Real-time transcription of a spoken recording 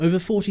Over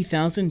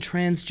 40,000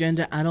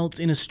 transgender adults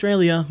in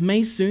Australia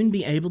may soon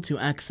be able to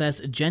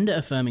access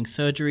gender-affirming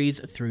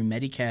surgeries through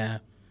Medicare.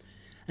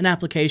 An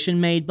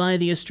application made by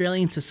the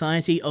Australian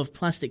Society of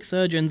Plastic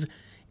Surgeons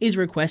is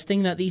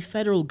requesting that the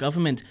federal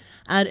government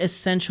add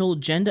essential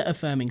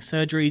gender-affirming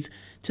surgeries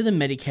to the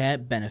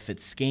Medicare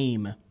benefits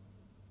scheme.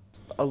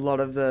 A lot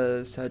of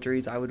the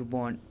surgeries I would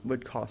want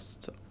would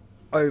cost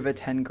over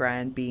 10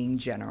 grand, being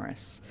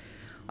generous.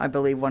 I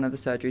believe one of the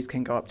surgeries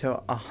can go up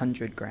to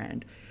 100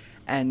 grand.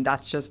 And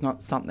that's just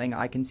not something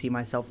I can see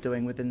myself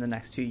doing within the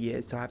next few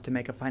years, so I have to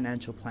make a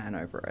financial plan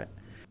over it.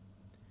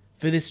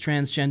 For this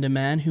transgender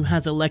man who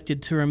has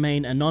elected to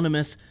remain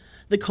anonymous,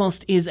 the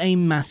cost is a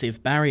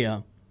massive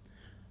barrier.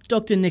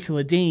 Dr.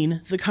 Nicola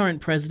Dean, the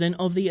current president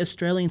of the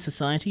Australian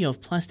Society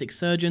of Plastic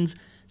Surgeons,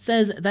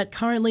 says that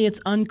currently it's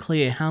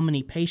unclear how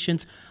many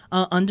patients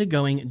are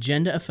undergoing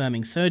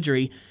gender-affirming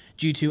surgery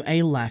due to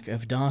a lack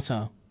of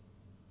data.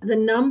 The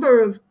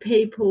number of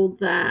people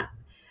that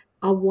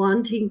are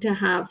wanting to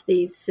have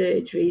these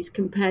surgeries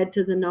compared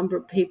to the number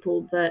of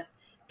people that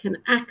can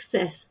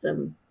access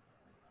them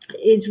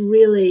is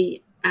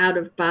really out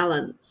of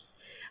balance.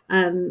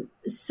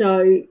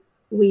 So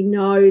we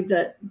know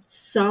that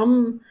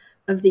some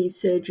of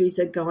these surgeries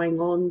are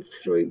going on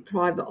through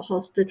private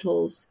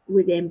hospitals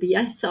with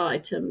MBS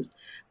items,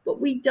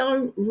 but we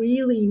don't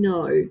really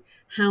know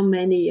how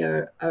many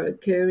are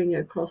occurring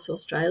across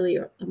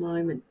Australia at the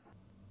moment.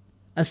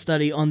 A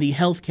study on the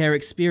healthcare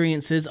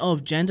experiences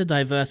of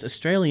gender-diverse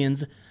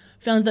Australians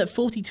found that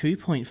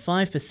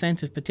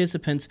 42.5% of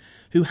participants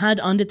who had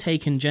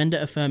undertaken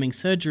gender-affirming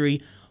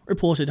surgery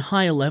reported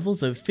higher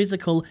levels of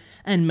physical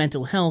and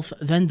mental health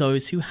than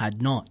those who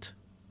had not.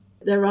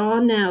 There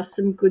are now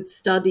some good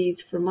studies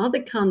from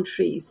other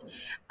countries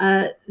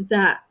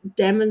that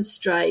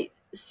demonstrate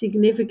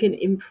significant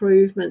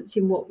improvements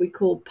in what we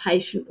call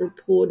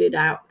patient-reported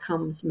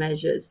outcomes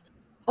measures.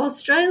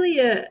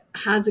 Australia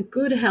has a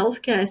good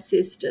healthcare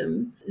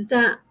system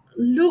that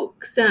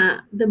looks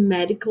at the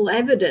medical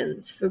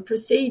evidence for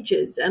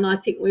procedures, and I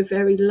think we're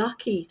very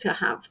lucky to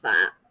have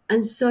that.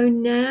 And so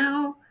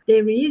now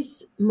there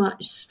is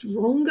much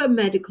stronger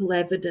medical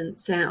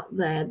evidence out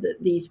there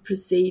that these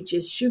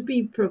procedures should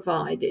be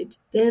provided.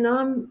 Then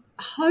I'm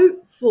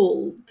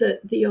hopeful that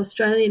the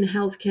Australian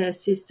healthcare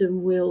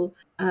system will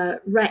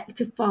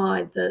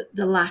rectify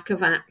the lack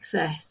of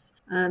access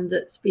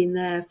that's been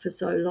there for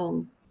so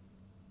long.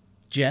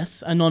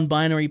 Jess, a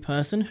non-binary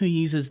person who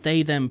uses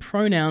they-them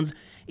pronouns,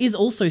 is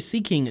also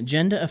seeking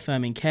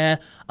gender-affirming care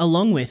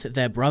along with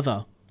their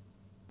brother.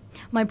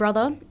 My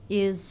brother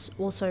is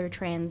also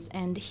trans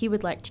and he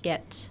would like to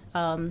get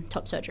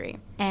top surgery.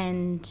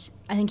 And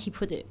I think he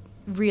put it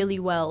really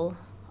well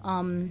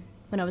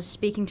when I was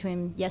speaking to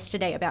him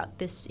yesterday about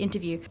this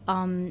interview.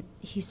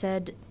 He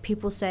said,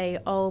 people say,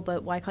 oh,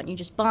 but why can't you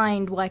just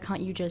bind? Why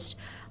can't you just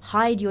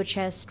hide your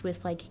chest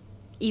with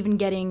even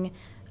getting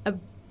a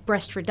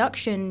breast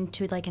reduction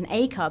to an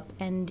A cup?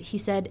 And he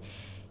said,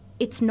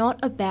 it's not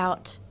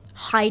about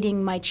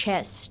hiding my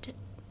chest.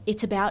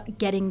 It's about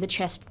getting the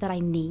chest that I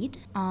need.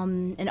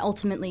 And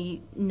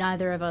ultimately,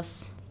 neither of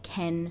us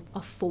can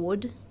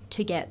afford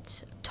to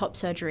get top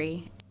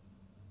surgery.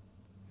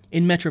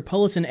 In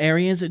metropolitan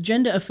areas,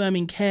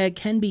 gender-affirming care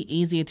can be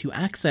easier to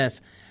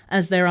access,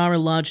 as there are a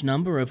large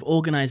number of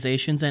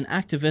organisations and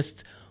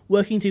activists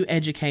working to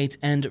educate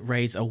and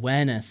raise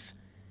awareness.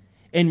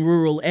 In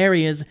rural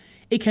areas,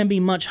 it can be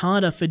much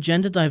harder for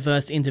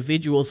gender-diverse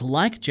individuals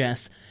like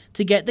Jess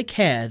to get the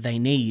care they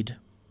need.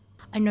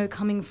 I know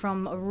coming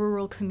from a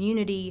rural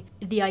community,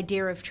 the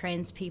idea of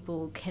trans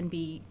people can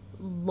be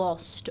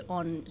lost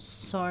on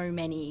so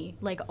many,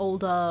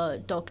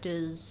 older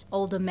doctors,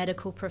 older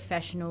medical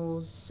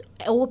professionals,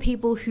 or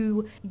people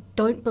who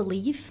don't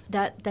believe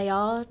that they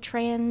are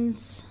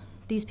trans,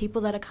 these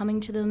people that are coming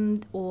to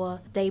them,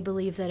 or they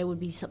believe that it would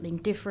be something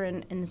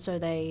different, and so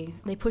they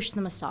push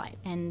them aside.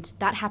 And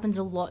that happens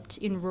a lot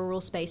in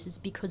rural spaces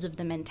because of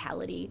the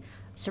mentality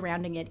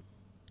surrounding it.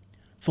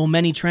 For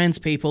many trans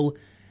people,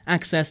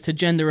 access to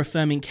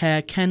gender-affirming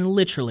care can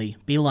literally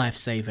be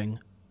life-saving.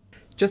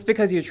 Just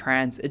because you're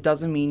trans, it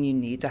doesn't mean you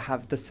need to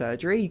have the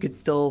surgery. You could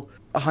still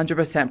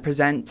 100%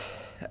 present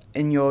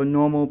in your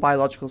normal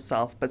biological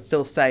self, but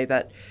still say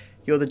that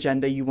you're the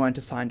gender you weren't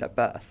assigned at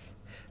birth.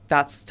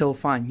 That's still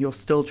fine. You're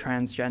still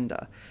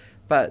transgender.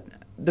 But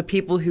the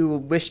people who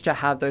wish to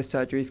have those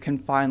surgeries can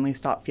finally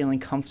start feeling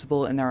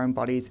comfortable in their own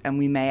bodies, and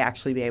we may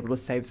actually be able to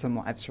save some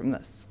lives from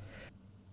this.